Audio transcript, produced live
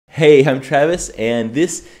Hey, I'm Travis, and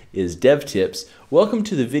this is Dev Tips. Welcome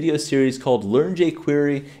to the video series called Learn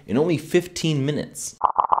jQuery in only 15 minutes.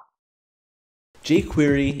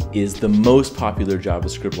 jQuery is the most popular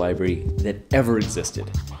JavaScript library that ever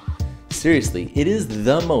existed. Seriously, it is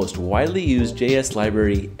the most widely used JS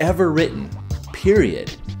library ever written,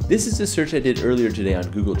 period. This is a search I did earlier today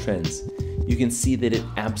on Google Trends. You can see that it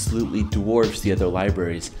absolutely dwarfs the other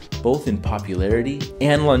libraries, both in popularity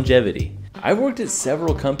and longevity. I've worked at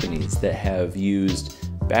several companies that have used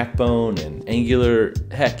Backbone and Angular.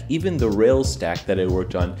 Heck, even the Rails stack that I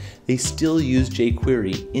worked on, they still use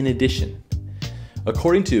jQuery in addition.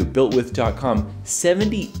 According to builtwith.com,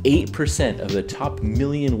 78% of the top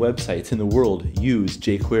million websites in the world use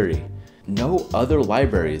jQuery. No other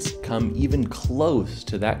libraries come even close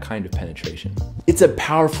to that kind of penetration. It's a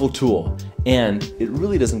powerful tool, and it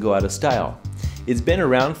really doesn't go out of style. It's been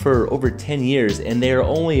around for over 10 years, and they are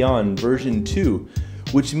only on version 2,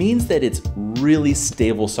 which means that it's really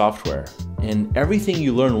stable software, and everything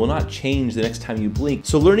you learn will not change the next time you blink.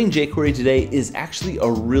 So learning jQuery today is actually a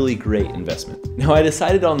really great investment. Now, I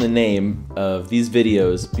decided on the name of these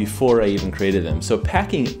videos before I even created them, so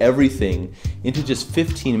packing everything into just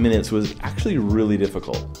 15 minutes was actually really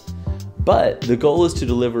difficult. But the goal is to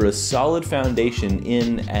deliver a solid foundation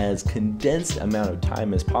in as condensed amount of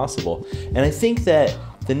time as possible. And I think that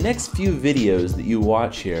the next few videos that you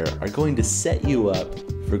watch here are going to set you up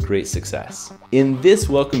for great success. In this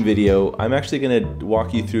welcome video, I'm actually going to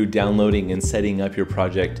walk you through downloading and setting up your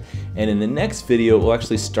project. And in the next video, we'll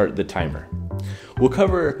actually start the timer. We'll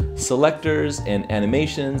cover selectors and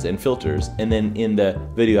animations and filters. And then in the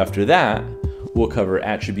video after that, we'll cover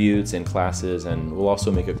attributes and classes, and we'll also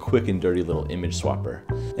make a quick and dirty little image swapper.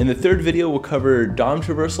 In the third video, we'll cover DOM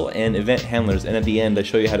traversal and event handlers, and at the end, I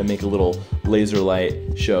show you how to make a little laser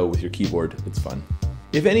light show with your keyboard. It's fun.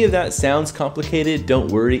 If any of that sounds complicated, don't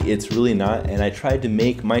worry, it's really not, and I tried to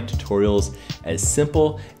make my tutorials as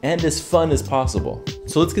simple and as fun as possible.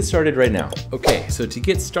 So let's get started right now. Okay, so to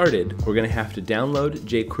get started, we're gonna have to download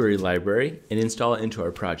jQuery library and install it into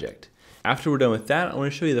our project. After we're done with that, I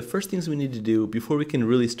want to show you the first things we need to do before we can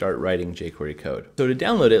really start writing jQuery code. So to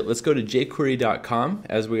download it, let's go to jQuery.com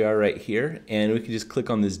as we are right here, and we can just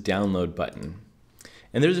click on this download button.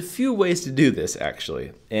 And there's a few ways to do this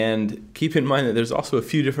actually. And keep in mind that there's also a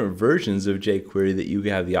few different versions of jQuery that you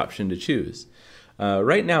have the option to choose.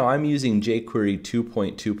 Right now I'm using jQuery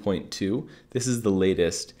 2.2.2. This is the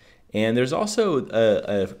latest. And there's also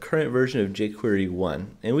a current version of jQuery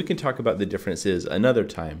 1. And we can talk about the differences another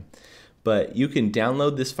time. But you can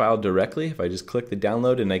download this file directly. If I just click the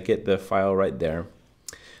download and I get the file right there.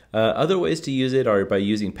 Other ways to use it are by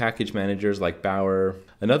using package managers like Bower.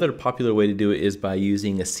 Another popular way to do it is by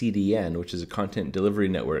using a CDN, which is a content delivery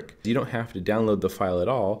network. You don't have to download the file at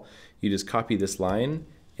all. You just copy this line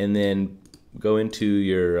and then go into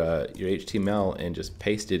your HTML and just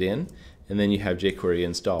paste it in. And then you have jQuery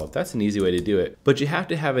installed. That's an easy way to do it. But you have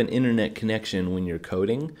to have an internet connection when you're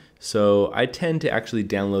coding. So I tend to actually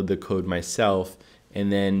download the code myself and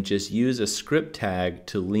then just use a script tag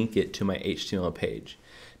to link it to my HTML page.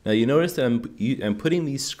 Now you notice that I'm putting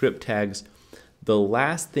these script tags the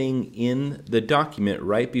last thing in the document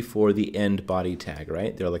right before the end body tag,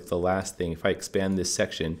 right? They're like the last thing. If I expand this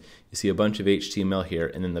section, you see a bunch of HTML here,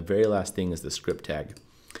 and then the very last thing is the script tag.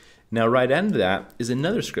 Now right under that is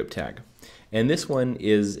another script tag. And this one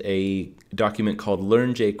is a document called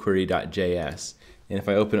learnjQuery.js. And if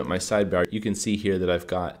I open up my sidebar, you can see here that I've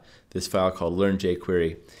got this file called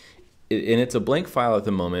learnjQuery. And it's a blank file at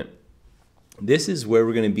the moment. This is where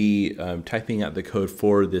we're going to be typing out the code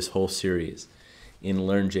for this whole series in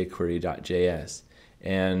learnjQuery.js.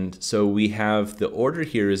 And so we have the order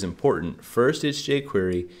here is important. First it's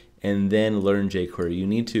jQuery, and then learn jQuery. You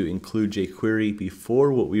need to include jQuery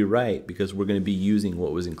before what we write because we're going to be using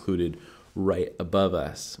what was included right above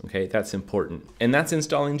us. Okay, that's important. And that's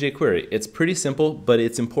installing jQuery. It's pretty simple, but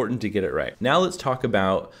it's important to get it right. Now let's talk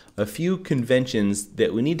about a few conventions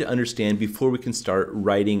that we need to understand before we can start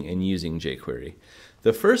writing and using jQuery.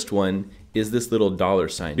 The first one is this little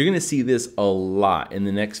 $sign. You're going to see this a lot in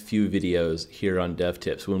the next few videos here on Dev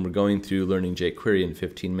Tips when we're going through learning jQuery in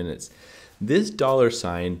 15 minutes. This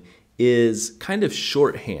 $sign is kind of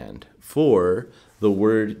shorthand for the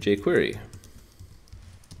word jQuery.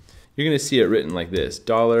 You're going to see it written like this,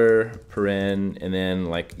 $paren, and then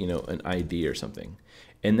like, you know, an ID or something.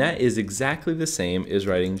 And that is exactly the same as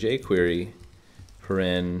writing jQuery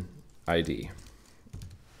paren ID.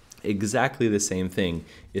 Exactly the same thing.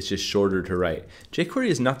 It's just shorter to write. jQuery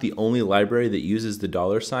is not the only library that uses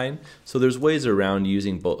the $sign, so there's ways around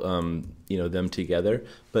using both, them together.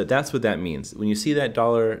 But that's what that means. When you see that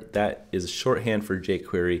dollar, that is shorthand for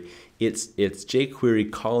jQuery. It's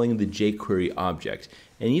jQuery calling the jQuery object,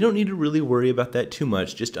 and you don't need to really worry about that too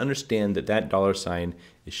much. Just understand that that $sign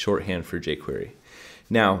is shorthand for jQuery.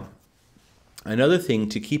 Now, another thing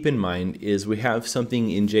to keep in mind is we have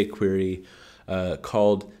something in jQuery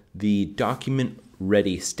called the document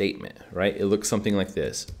ready statement, right? It looks something like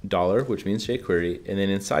this, $, which means jQuery, and then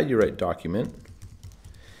inside you write document,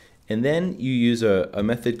 and then you use a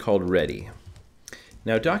method called ready.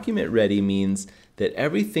 Now, document ready means that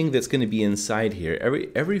everything that's going to be inside here,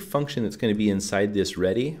 every function that's going to be inside this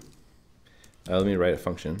ready, let me write a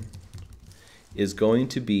function, is going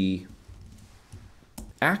to be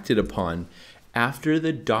acted upon after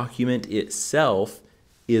the document itself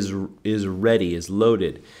is ready, is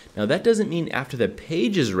loaded. Now that doesn't mean after the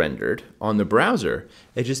page is rendered on the browser.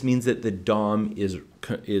 It just means that the DOM is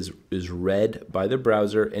read by the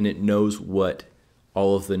browser and it knows what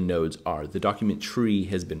all of the nodes are. The document tree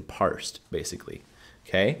has been parsed, basically.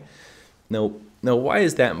 Okay. Now why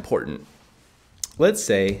is that important? Let's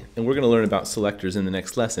say, and we're going to learn about selectors in the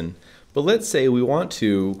next lesson, but let's say we want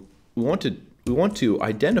to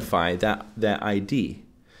identify that ID.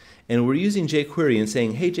 And we're using jQuery and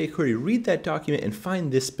saying, hey jQuery, read that document and find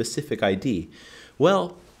this specific ID.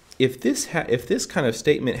 Well, if this kind of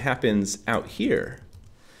statement happens out here,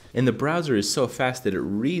 and the browser is so fast that it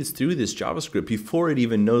reads through this JavaScript before it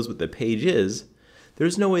even knows what the page is,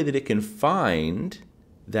 there's no way that it can find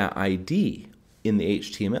that ID in the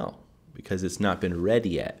HTML because it's not been read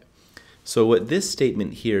yet. So what this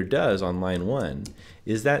statement here does on line 1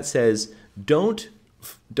 is that says, don't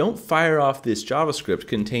fire off this JavaScript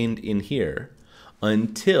contained in here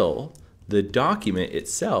until the document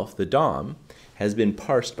itself, the DOM, has been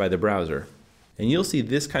parsed by the browser. And you'll see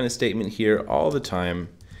this kind of statement here all the time,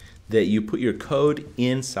 that you put your code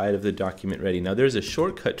inside of the document ready. Now there's a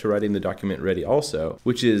shortcut to writing the document ready also,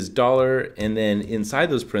 which is $, and then inside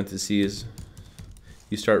those parentheses,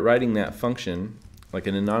 you start writing that function, like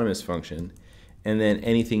an anonymous function, and then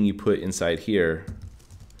anything you put inside here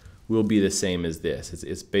will be the same as this.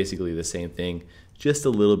 It's basically the same thing, just a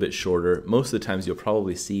little bit shorter. Most of the times you'll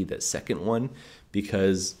probably see that second one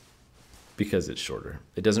because it's shorter.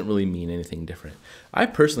 It doesn't really mean anything different. I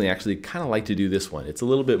personally actually kind of like to do this one. It's a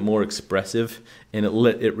little bit more expressive and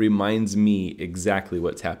it reminds me exactly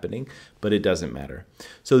what's happening, but it doesn't matter.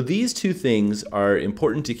 So these two things are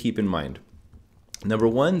important to keep in mind. Number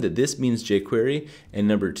 1, that this means jQuery, and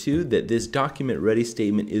number 2, that this document ready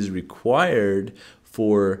statement is required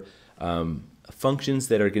for functions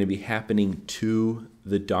that are going to be happening to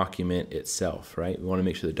the document itself, right? We want to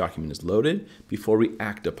make sure the document is loaded before we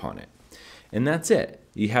act upon it. And that's it.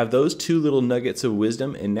 You have those 2 little nuggets of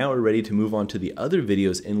wisdom, and now we're ready to move on to the other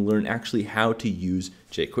videos and learn actually how to use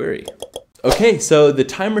jQuery. Okay, so the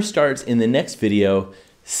timer starts in the next video.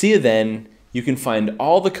 See you then. You can find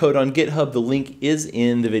all the code on GitHub. The link is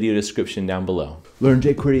in the video description down below. Learn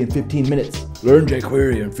jQuery in 15 minutes. Learn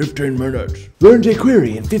jQuery in 15 minutes. Learn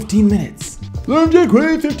jQuery in 15 minutes. Learn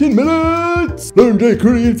jQuery in 15 minutes. Learn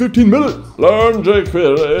jQuery in 15 minutes. Learn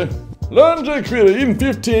jQuery. Learn jQuery in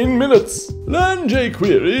 15 minutes. Learn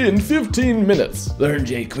jQuery in 15 minutes. Learn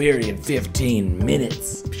jQuery in 15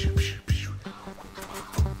 minutes.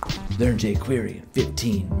 Learn jQuery in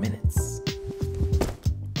 15 minutes.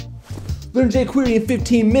 Learn jQuery in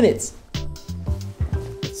 15 minutes.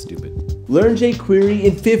 That's stupid. Learn jQuery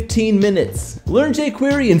in 15 minutes. Learn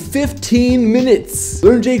jQuery in 15 minutes.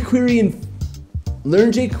 Learn jQuery in...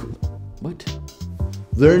 What?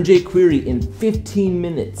 Learn jQuery in 15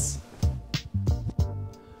 minutes.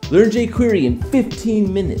 Learn jQuery in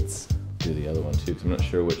 15 minutes. Do the other one too, because I'm not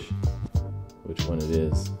sure which one it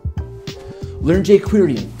is. Learn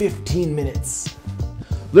jQuery in 15 minutes.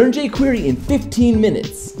 Learn jQuery in 15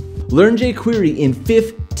 minutes. Learn jQuery in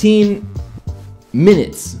 15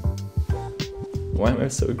 minutes. Why am I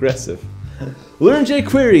so aggressive? Learn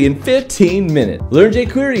jQuery in 15 minutes. Learn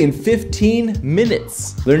jQuery in 15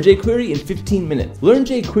 minutes. Learn jQuery in 15 minutes. Learn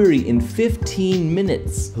jQuery in 15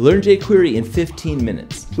 minutes. Learn jQuery in 15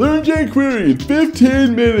 minutes. Learn jQuery in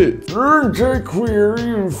 15 minutes. Learn jQuery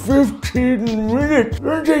in 15 minutes.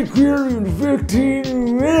 Learn jQuery in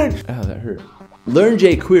 15 minutes. Oh, that hurt. Learn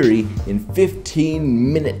jQuery in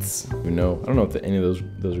 15 minutes. I don't know if any of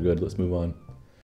those are good. Let's move on.